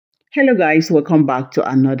Hello guys, welcome back to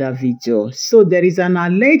another video. So there is an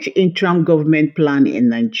alleged interim government plan in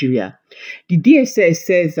Nigeria. The DSS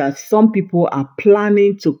says that some people are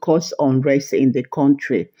planning to cause unrest in the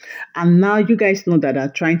country. And now you guys know that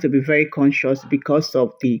are trying to be very conscious because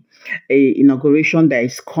of the inauguration that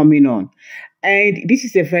is coming on. And this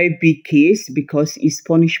is a very big case because it's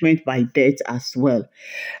punishment by death as well.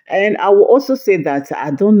 And I will also say that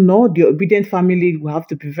I don't know, the obedient family will have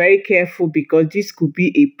to be very careful because this could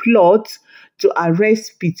be a plot to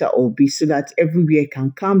arrest Peter Obi so that everywhere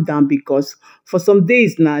can calm down because for some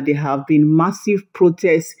days now there have been massive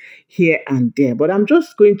protests here and there. But I'm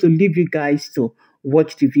just going to leave you guys to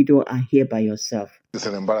watch the video and hear by yourself. It's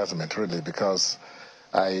an embarrassment really because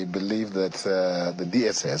I believe that the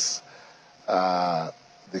DSS,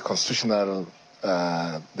 the constitutional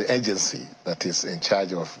the agency that is in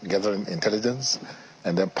charge of gathering intelligence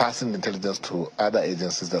and then passing intelligence to other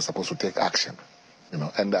agencies that are supposed to take action,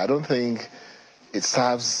 And I don't think it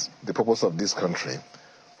serves the purpose of this country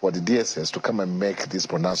for the DSS to come and make these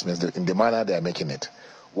pronouncements in the manner they are making it.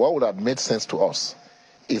 What would have made sense to us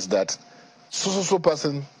is that so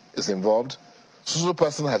person is involved, so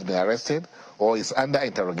person has been arrested or is under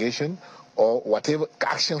interrogation, or whatever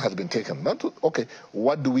action has been taken. Okay,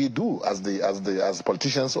 what do we do as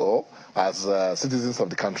politicians or as citizens of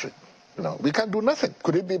the country? We can't do nothing.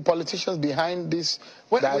 Could it be politicians behind this?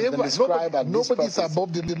 Nobody's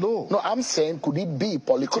above the law. No, I'm saying, could it be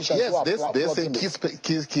politicians? Yes, they say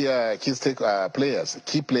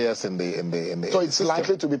key players in the. So it's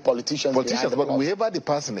likely to be politicians. But whoever the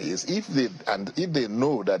person is, if they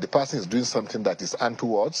know that the person is doing something that is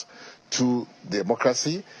untoward to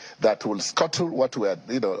democracy, that will scuttle what we are,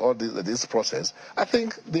 all this process. I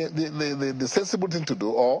think the sensible thing to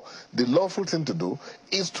do or the lawful thing to do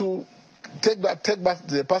is to take back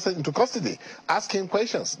the person into custody, ask him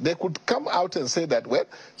questions. They could come out and say that, well,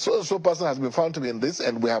 so person has been found to be in this,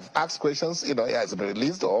 and we have asked questions, he has been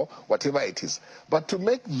released or whatever it is. But to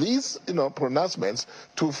make these, pronouncements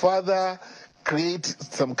to further create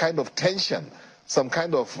some kind of tension, some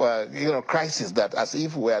kind of crisis that as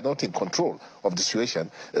if we are not in control of the situation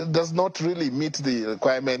does not really meet the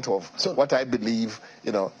requirement of what I believe.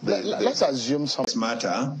 Let's assume some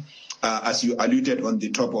matter. As you alluded on the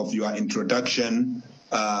top of your introduction,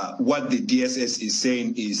 what the DSS is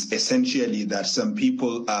saying is essentially that some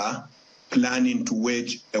people are planning to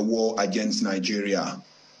wage a war against Nigeria.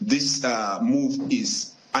 This move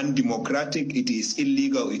is undemocratic, it is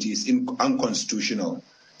illegal, it is unconstitutional.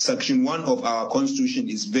 Section 1 of our constitution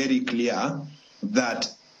is very clear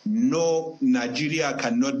that no, Nigeria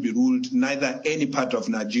cannot be ruled, neither any part of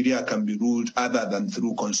Nigeria can be ruled other than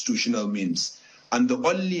through constitutional means. And the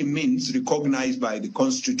only means recognized by the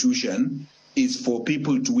Constitution is for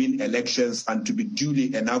people to win elections and to be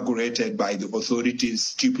duly inaugurated by the authorities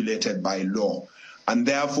stipulated by law. And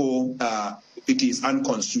therefore, it is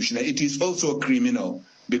unconstitutional. It is also criminal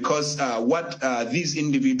because what these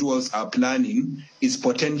individuals are planning is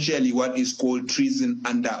potentially what is called treason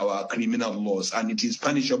under our criminal laws, and it is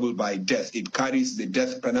punishable by death. It carries the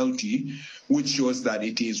death penalty, which shows that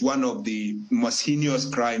it is one of the most heinous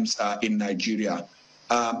crimes in Nigeria.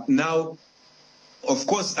 Now, of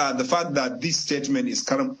course, the fact that this statement is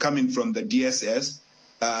coming from the DSS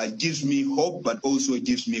gives me hope, but also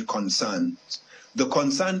gives me concern. The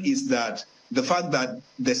concern is that the fact that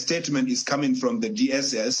the statement is coming from the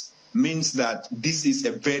DSS means that this is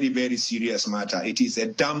a very, very serious matter. It is a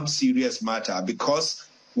damn serious matter because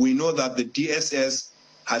we know that the DSS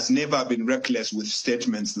has never been reckless with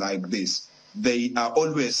statements like this. They are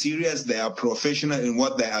always serious, they are professional in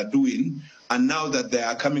what they are doing, and now that they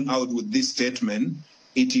are coming out with this statement,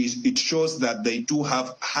 it shows that they do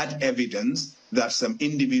have hard evidence that some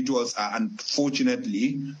individuals are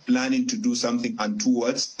unfortunately planning to do something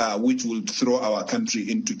untoward, which will throw our country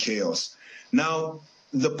into chaos. Now,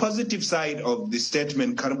 the positive side of the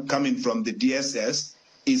statement coming from the DSS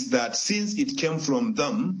is that since it came from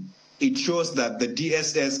them, it shows that the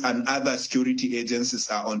DSS and other security agencies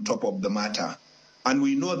are on top of the matter. And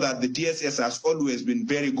we know that the DSS has always been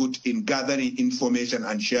very good in gathering information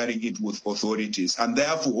and sharing it with authorities. And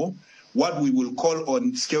therefore, what we will call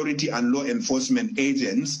on security and law enforcement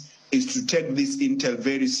agents is to take this intel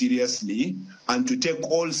very seriously and to take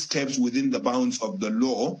all steps within the bounds of the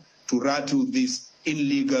law to rattle this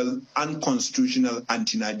illegal, unconstitutional,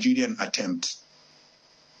 anti-Nigerian attempt.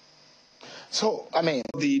 So,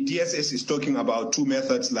 the DSS is talking about two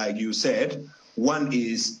methods, like you said. One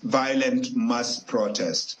is violent mass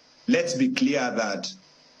protest. Let's be clear that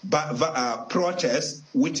protest,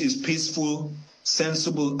 which is peaceful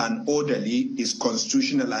sensible and orderly is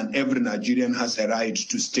constitutional, and every Nigerian has a right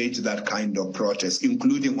to stage that kind of protest,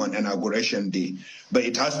 including on Inauguration Day. But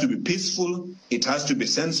it has to be peaceful, it has to be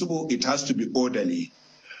sensible, it has to be orderly.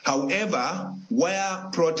 However, where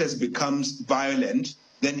protest becomes violent,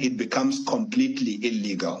 then it becomes completely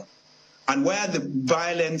illegal. And where the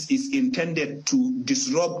violence is intended to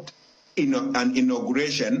disrupt an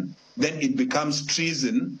inauguration, then it becomes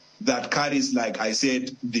treason that carries, like I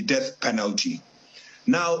said, the death penalty.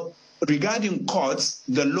 Now, regarding courts,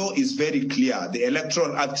 the law is very clear. The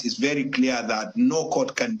Electoral Act is very clear that no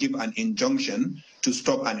court can give an injunction to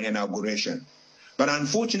stop an inauguration. But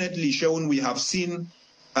unfortunately, Shaun, we have seen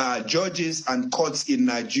judges and courts in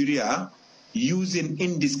Nigeria using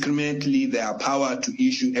indiscriminately their power to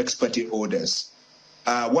issue ex parte orders.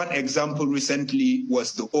 One example recently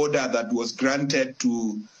was the order that was granted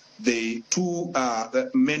to the two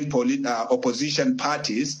main opposition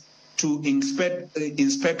parties to inspect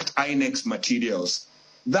INEC's materials.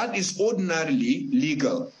 That is ordinarily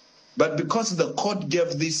legal. But because the court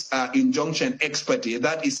gave this injunction ex parte,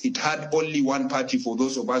 that is, it had only one party for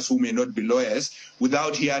those of us who may not be lawyers,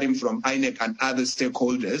 without hearing from INEC and other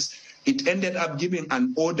stakeholders, it ended up giving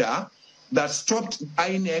an order that stopped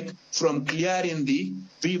INEC from clearing the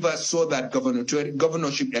rivers so that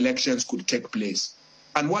governorship elections could take place.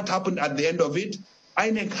 And what happened at the end of it?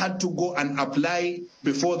 INEC had to go and apply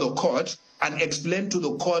before the court and explain to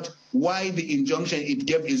the court why the injunction it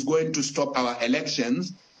gave is going to stop our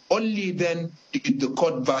elections. Only then did the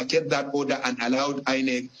court vacate that order and allowed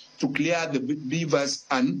INEC to clear the beavers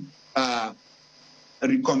and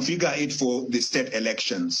reconfigure it for the state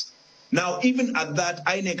elections. Now, even at that,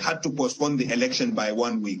 INEC had to postpone the election by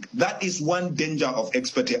 1 week. That is one danger of ex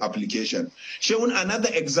parte application. Shaun, another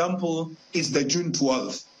example is the June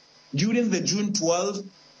 12th. During the June 12th,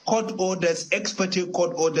 court orders, ex parte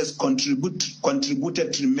court orders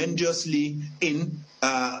contributed tremendously in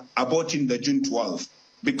aborting the June 12th,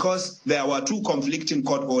 because there were two conflicting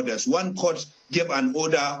court orders. One court gave an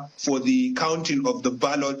order for the counting of the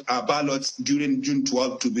ballots during June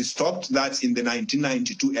 12 to be stopped. That's in the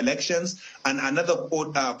 1992 elections. And another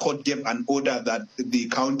court gave an order that the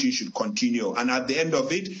counting should continue. And at the end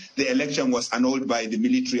of it, the election was annulled by the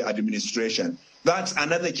military administration. That's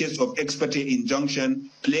another case of ex parte injunction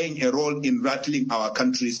playing a role in rattling our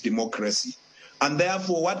country's democracy. And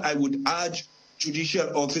therefore, what I would urge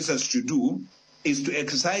judicial officers to do is to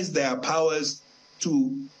exercise their powers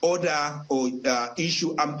to order or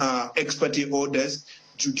issue ex parte orders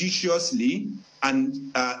judiciously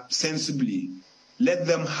and sensibly. Let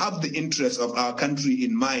them have the interests of our country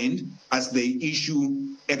in mind as they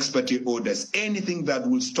issue ex parte orders. Anything that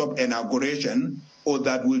will stop inauguration or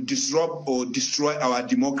that will disrupt or destroy our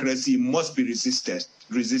democracy must be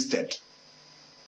resisted.